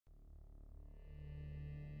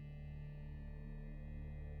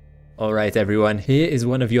Alright everyone, here is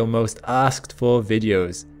one of your most asked for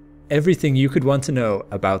videos. Everything you could want to know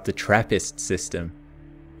about the Trappist system.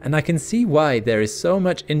 And I can see why there is so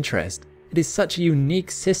much interest. It is such a unique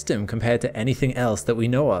system compared to anything else that we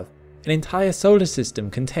know of. An entire solar system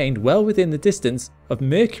contained well within the distance of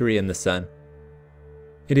Mercury and the Sun.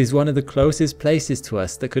 It is one of the closest places to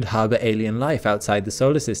us that could harbour alien life outside the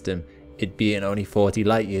solar system, it being only 40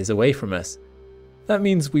 light years away from us. That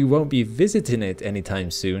means we won't be visiting it anytime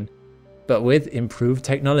soon. But with improved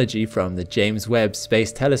technology from the James Webb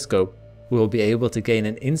Space Telescope, we will be able to gain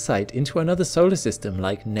an insight into another solar system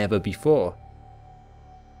like never before.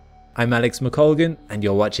 I'm Alex McColgan and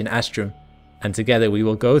you're watching Astrum, and together we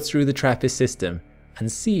will go through the Trappist system and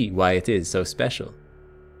see why it is so special.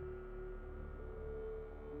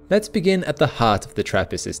 Let's begin at the heart of the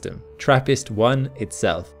Trappist system, Trappist-1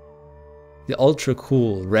 itself. The ultra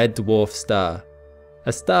cool red dwarf star.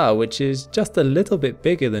 A star which is just a little bit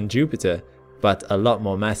bigger than Jupiter, but a lot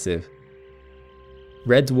more massive.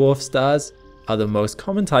 Red dwarf stars are the most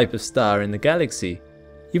common type of star in the galaxy.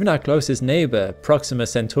 Even our closest neighbour, Proxima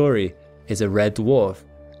Centauri, is a red dwarf,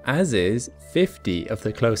 as is 50 of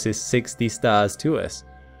the closest 60 stars to us.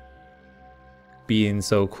 Being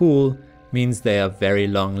so cool means they are very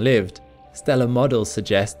long-lived. Stellar models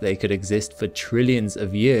suggest they could exist for trillions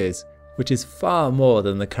of years, which is far more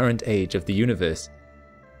than the current age of the universe.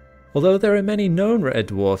 Although there are many known red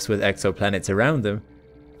dwarfs with exoplanets around them,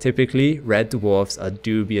 typically red dwarfs are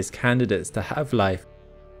dubious candidates to have life.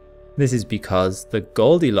 This is because the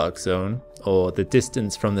Goldilocks zone, or the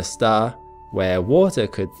distance from the star where water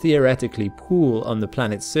could theoretically pool on the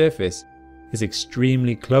planet's surface, is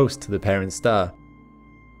extremely close to the parent star.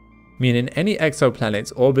 Meaning any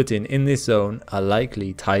exoplanets orbiting in this zone are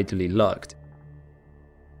likely tidally locked.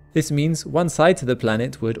 This means one side to the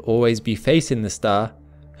planet would always be facing the star,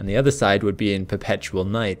 and the other side would be in perpetual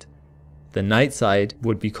night. The night side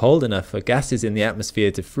would be cold enough for gases in the atmosphere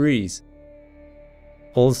to freeze.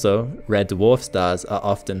 Also, red dwarf stars are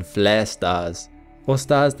often flare stars, or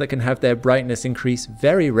stars that can have their brightness increase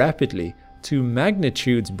very rapidly to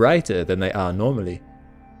magnitudes brighter than they are normally.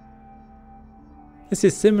 This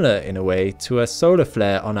is similar in a way to a solar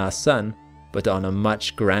flare on our Sun, but on a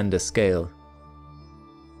much grander scale.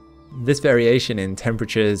 This variation in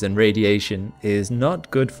temperatures and radiation is not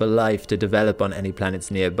good for life to develop on any planets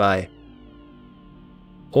nearby,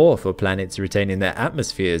 or for planets retaining their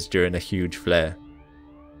atmospheres during a huge flare.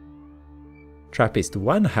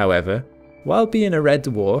 Trappist-1, however, while being a red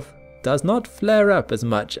dwarf, does not flare up as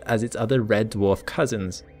much as its other red dwarf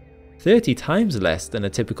cousins, 30 times less than a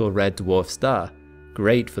typical red dwarf star,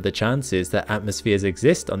 great for the chances that atmospheres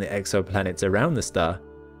exist on the exoplanets around the star.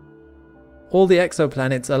 All the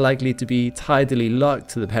exoplanets are likely to be tidally locked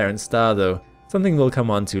to the parent star though, something we'll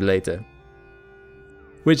come on to later.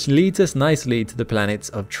 Which leads us nicely to the planets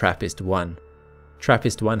of Trappist-1.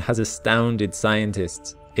 Trappist-1 has astounded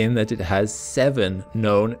scientists in that it has 7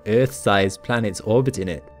 known Earth-sized planets orbiting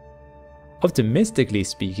it. Optimistically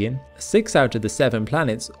speaking, 6 out of the 7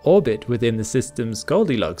 planets orbit within the system's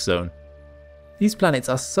Goldilocks zone. These planets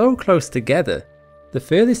are so close together. The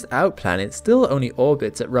furthest out planet still only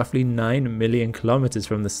orbits at roughly 9 million kilometers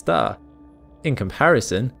from the star. In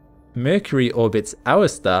comparison, Mercury orbits our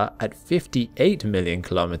star at 58 million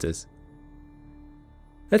kilometers.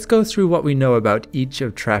 Let's go through what we know about each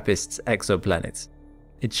of Trappist's exoplanets.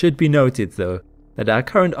 It should be noted though, that our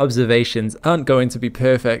current observations aren't going to be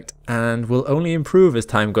perfect and will only improve as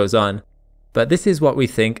time goes on, but this is what we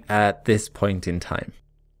think at this point in time.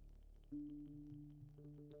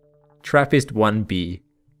 Trappist-1b,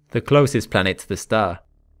 the closest planet to the star.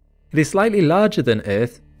 It is slightly larger than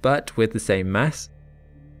Earth, but with the same mass,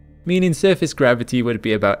 meaning surface gravity would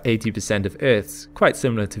be about 80% of Earth's, quite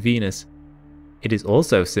similar to Venus. It is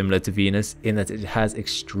also similar to Venus in that it has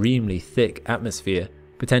extremely thick atmosphere,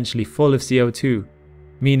 potentially full of CO2,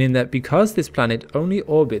 meaning that because this planet only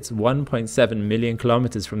orbits 1.7 million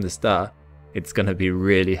kilometers from the star, it's gonna be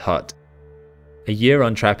really hot. A year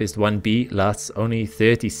on Trappist-1b lasts only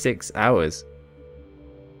 36 hours.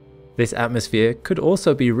 This atmosphere could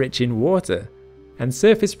also be rich in water, and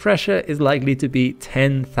surface pressure is likely to be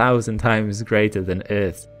 10,000 times greater than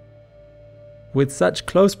Earth's. With such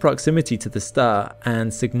close proximity to the star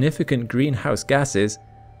and significant greenhouse gases,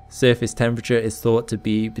 surface temperature is thought to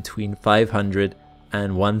be between 500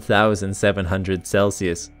 and 1700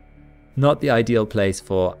 Celsius. Not the ideal place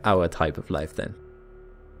for our type of life then.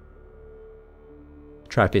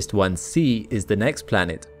 Trappist-1c is the next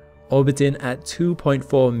planet, orbiting at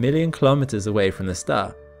 2.4 million kilometers away from the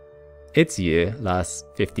star. Its year lasts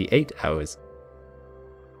 58 hours.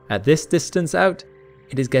 At this distance out,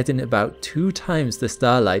 it is getting about 2 times the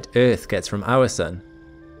starlight Earth gets from our Sun.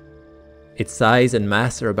 Its size and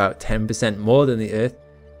mass are about 10% more than the Earth,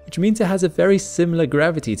 which means it has a very similar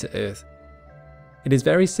gravity to Earth. It is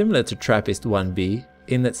very similar to Trappist-1b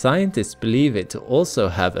in that scientists believe it to also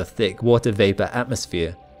have a thick water vapor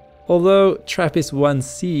atmosphere, although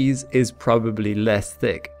Trappist-1c's is probably less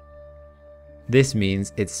thick. This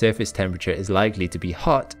means its surface temperature is likely to be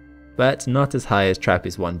hot, but not as high as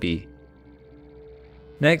Trappist-1b.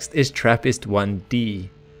 Next is Trappist-1d.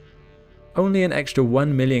 Only an extra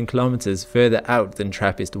 1 million kilometers further out than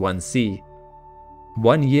Trappist-1c.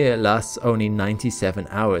 1 year lasts only 97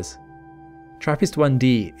 hours.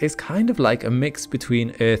 Trappist-1d is kind of like a mix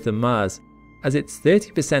between Earth and Mars, as it's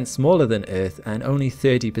 30% smaller than Earth and only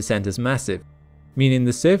 30% as massive, meaning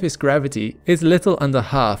the surface gravity is little under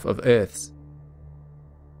half of Earth's.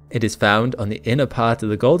 It is found on the inner part of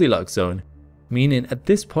the Goldilocks zone, meaning at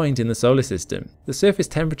this point in the solar system, the surface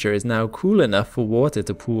temperature is now cool enough for water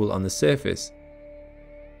to pool on the surface.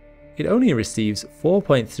 It only receives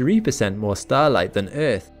 4.3% more starlight than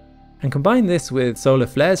Earth, and combine this with solar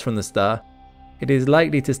flares from the star, it is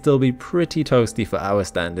likely to still be pretty toasty for our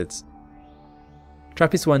standards.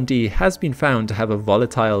 Trappist-1d has been found to have a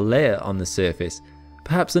volatile layer on the surface,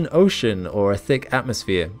 perhaps an ocean or a thick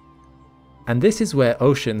atmosphere. And this is where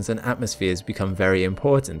oceans and atmospheres become very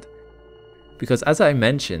important. Because as I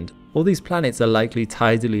mentioned, all these planets are likely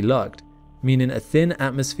tidally locked, meaning a thin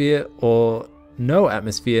atmosphere or no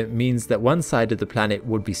atmosphere means that one side of the planet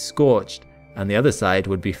would be scorched and the other side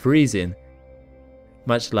would be freezing,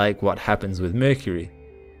 much like what happens with Mercury.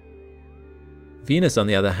 Venus, on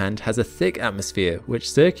the other hand, has a thick atmosphere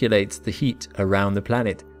which circulates the heat around the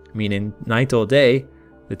planet, meaning night or day,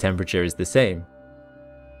 the temperature is the same.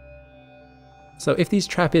 So if these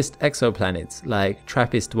Trappist exoplanets, like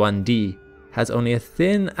Trappist-1d, has only a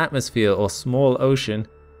thin atmosphere or small ocean,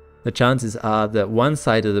 the chances are that one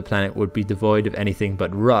side of the planet would be devoid of anything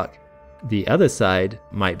but rock, the other side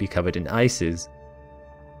might be covered in ices.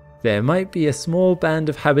 There might be a small band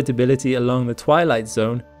of habitability along the twilight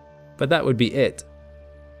zone, but that would be it.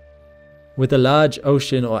 With a large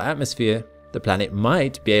ocean or atmosphere, the planet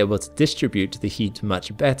might be able to distribute the heat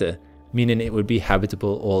much better, meaning it would be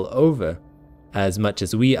habitable all over, as much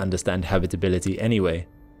as we understand habitability anyway.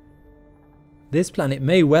 This planet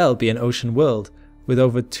may well be an ocean world, with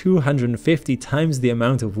over 250 times the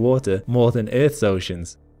amount of water more than Earth's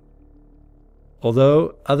oceans.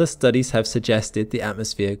 Although other studies have suggested the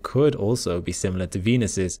atmosphere could also be similar to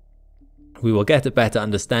Venus's, we will get a better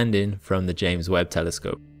understanding from the James Webb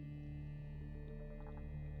Telescope.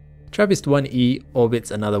 Trappist-1e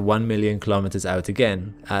orbits another 1 million kilometers out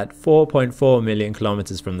again, at 4.4 million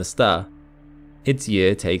kilometers from the star. Its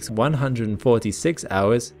year takes 146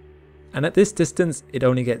 hours, and at this distance it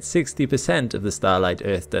only gets 60% of the starlight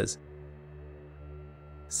Earth does.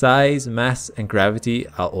 Size, mass and gravity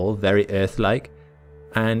are all very Earth-like,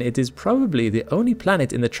 and it is probably the only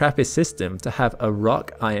planet in the Trappist system to have a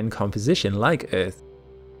rock-iron composition like Earth.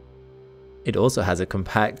 It also has a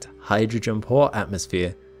compact, hydrogen-poor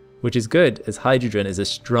atmosphere, which is good as hydrogen is a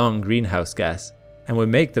strong greenhouse gas, and would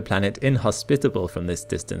make the planet inhospitable from this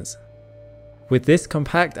distance. With this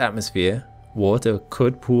compact atmosphere, water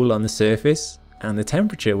could pool on the surface, and the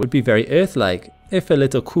temperature would be very Earth-like, if a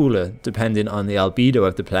little cooler depending on the albedo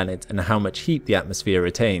of the planet and how much heat the atmosphere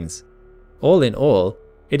retains. All in all,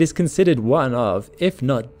 it is considered one of, if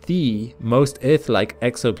not the, most Earth-like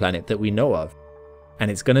exoplanet that we know of,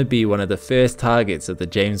 and it's going to be one of the first targets of the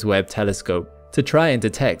James Webb Telescope to try and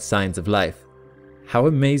detect signs of life. How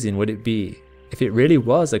amazing would it be if it really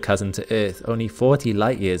was a cousin to Earth only 40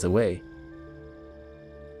 light years away?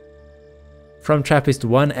 From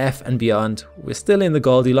Trappist-1f and beyond, we're still in the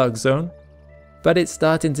Goldilocks zone, but it's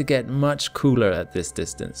starting to get much cooler at this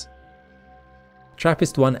distance.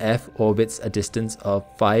 Trappist-1f orbits a distance of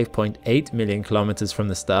 5.8 million kilometers from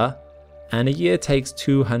the star, and a year takes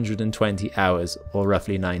 220 hours, or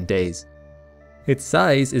roughly 9 days. Its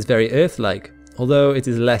size is very Earth-like, although it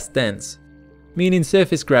is less dense, meaning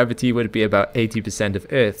surface gravity would be about 80% of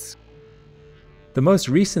Earth's. The most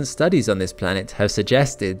recent studies on this planet have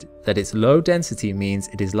suggested that its low density means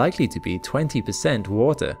it is likely to be 20%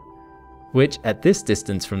 water, which at this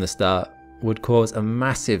distance from the star would cause a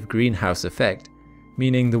massive greenhouse effect,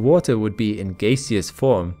 meaning the water would be in gaseous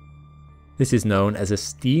form. This is known as a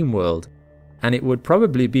steam world, and it would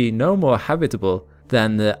probably be no more habitable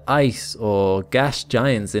than the ice or gas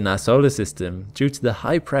giants in our solar system due to the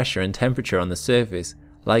high pressure and temperature on the surface,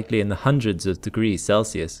 likely in the hundreds of degrees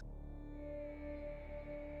Celsius.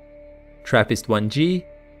 Trappist-1g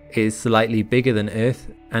is slightly bigger than Earth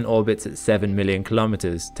and orbits at 7 million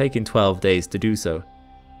kilometers, taking 12 days to do so.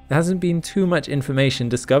 There hasn't been too much information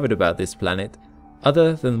discovered about this planet,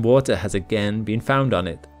 other than water has again been found on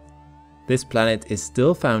it. This planet is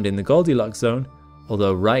still found in the Goldilocks zone,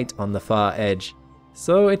 although right on the far edge,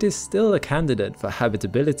 so it is still a candidate for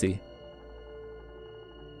habitability.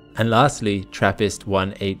 And lastly,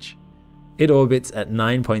 Trappist-1H. It orbits at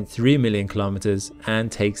 9.3 million kilometers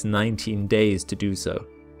and takes 19 days to do so.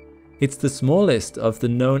 It's the smallest of the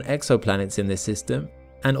known exoplanets in this system,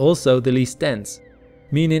 and also the least dense,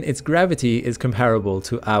 meaning its gravity is comparable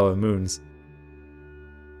to our moons.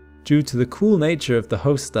 Due to the cool nature of the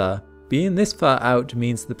host star, being this far out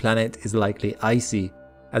means the planet is likely icy,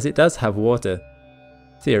 as it does have water.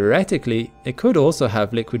 Theoretically, it could also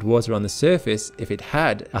have liquid water on the surface if it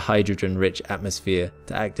had a hydrogen-rich atmosphere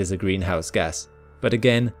to act as a greenhouse gas, but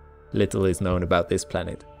again, little is known about this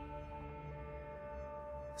planet.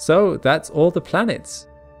 So that's all the planets.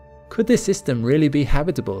 Could this system really be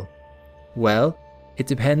habitable? Well, it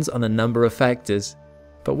depends on a number of factors,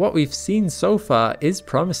 but what we've seen so far is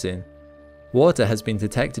promising. Water has been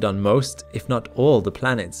detected on most, if not all, the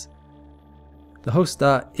planets. The host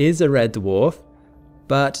star is a red dwarf,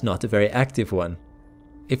 but not a very active one.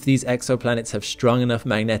 If these exoplanets have strong enough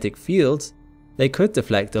magnetic fields, they could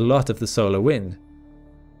deflect a lot of the solar wind.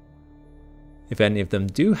 If any of them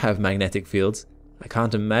do have magnetic fields, I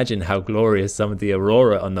can't imagine how glorious some of the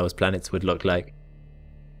aurora on those planets would look like.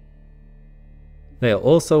 They are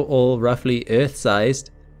also all roughly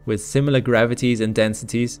Earth-sized, with similar gravities and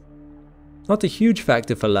densities. Not a huge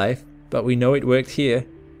factor for life, but we know it worked here.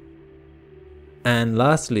 And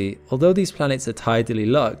lastly, although these planets are tidally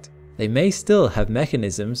locked, they may still have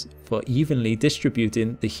mechanisms for evenly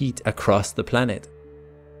distributing the heat across the planet.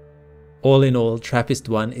 All in all,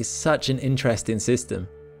 Trappist-1 is such an interesting system,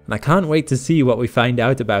 and I can't wait to see what we find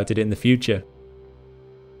out about it in the future.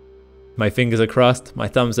 My fingers are crossed, my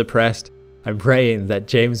thumbs are pressed. I'm praying that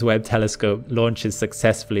James Webb Telescope launches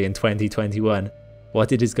successfully in 2021.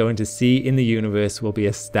 What it is going to see in the universe will be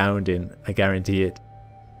astounding, I guarantee it.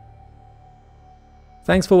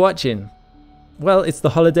 Thanks for watching. Well, it's the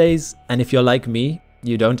holidays, and if you're like me,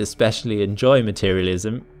 you don't especially enjoy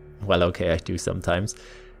materialism. Well, okay, I do sometimes.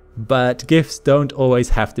 But gifts don't always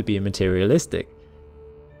have to be materialistic.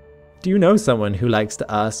 Do you know someone who likes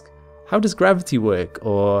to ask, how does gravity work?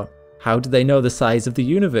 Or how do they know the size of the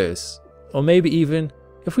universe? Or maybe even,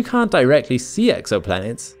 if we can't directly see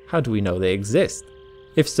exoplanets, how do we know they exist?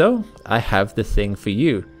 If so, I have the thing for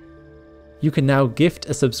you. You can now gift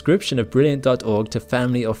a subscription of Brilliant.org to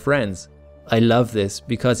family or friends. I love this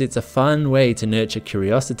because it's a fun way to nurture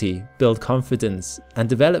curiosity, build confidence, and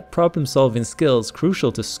develop problem-solving skills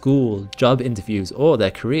crucial to school, job interviews, or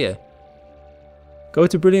their career. Go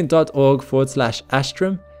to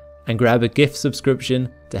brilliant.org/Astrum and grab a gift subscription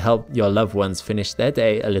to help your loved ones finish their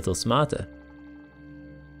day a little smarter.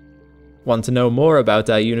 Want to know more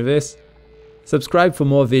about our universe? Subscribe for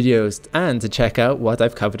more videos and to check out what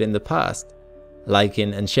I've covered in the past.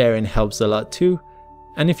 Liking and sharing helps a lot too,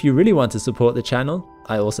 and if you really want to support the channel,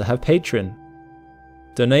 I also have Patreon.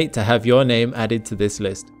 Donate to have your name added to this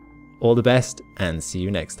list. All the best and see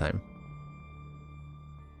you next time.